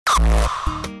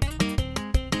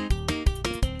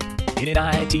in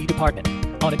an IT department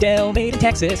on a Dell made in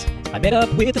Texas. I met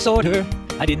up with a sorter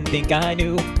I didn't think I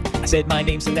knew. I said my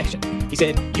name's Selection. He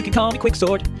said, you can call me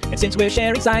Quicksort, and since we're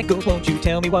sharing cycles, won't you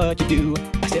tell me what you do?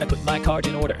 I said I put my cards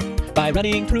in order by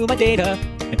running through my data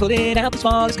and pulling out the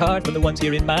smallest card from the ones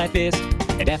here in my fist.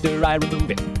 And after I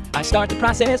remove it, I start the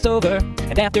process over,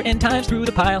 and after n times through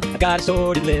the pile, I got a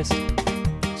sorted list.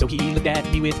 So he looked at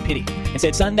me with pity and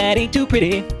said, son, that ain't too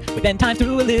pretty. With n times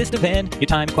through a list of n, your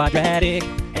time is quadratic.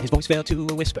 And his voice fell to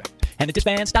a whisper, and the disc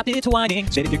stopped its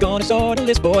whining. Said, if you're gonna sort a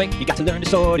list, boy, you got to learn to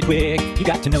sort it quick. You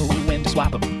got to know when to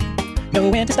swap them, know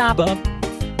when to stop them,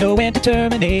 know when to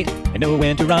terminate, and know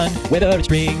when to run, whether it's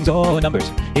strings or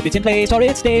numbers. If it's in place or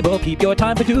it's stable, keep your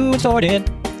time for doing sorting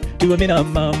to a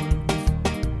minimum.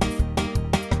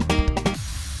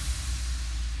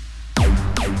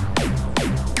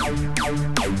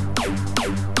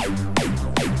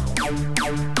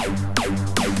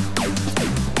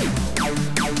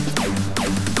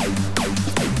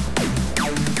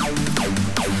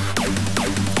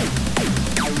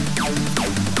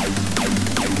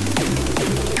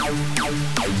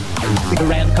 The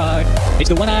random card, it's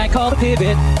the one I call the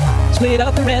pivot. Split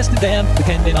up the rest of them,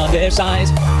 depending on their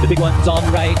size. The big one's on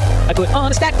the right, I put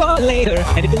on a stack for later.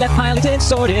 And if the left pile isn't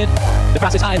sorted, the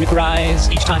process I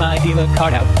reprise. Each time I deal a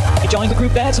card out, it joins a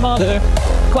group that's smaller,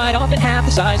 quite often half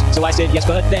the size. So I said yes,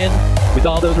 but then, with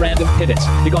all those random pivots,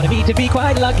 you're gonna need to be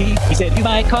quite lucky. He said you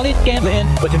might call it gambling,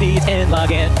 but to me it's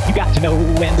n-log n. You got to know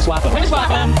when to swap them,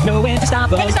 know when to stop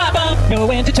them, know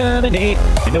when to terminate,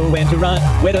 and know when to run,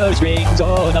 whether it's strings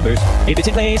or numbers. If it's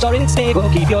in place or it's stable,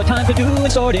 keep your time for doing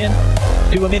sorting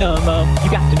to a minimum.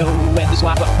 You got to know when to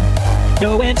swap them,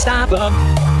 know when to stop them,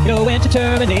 know when to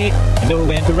terminate, and know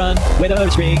when to run, whether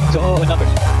it's strings or numbers.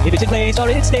 If it's in place or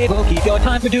it's stable, keep your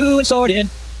time for doing sorting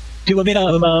to a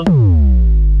minimum.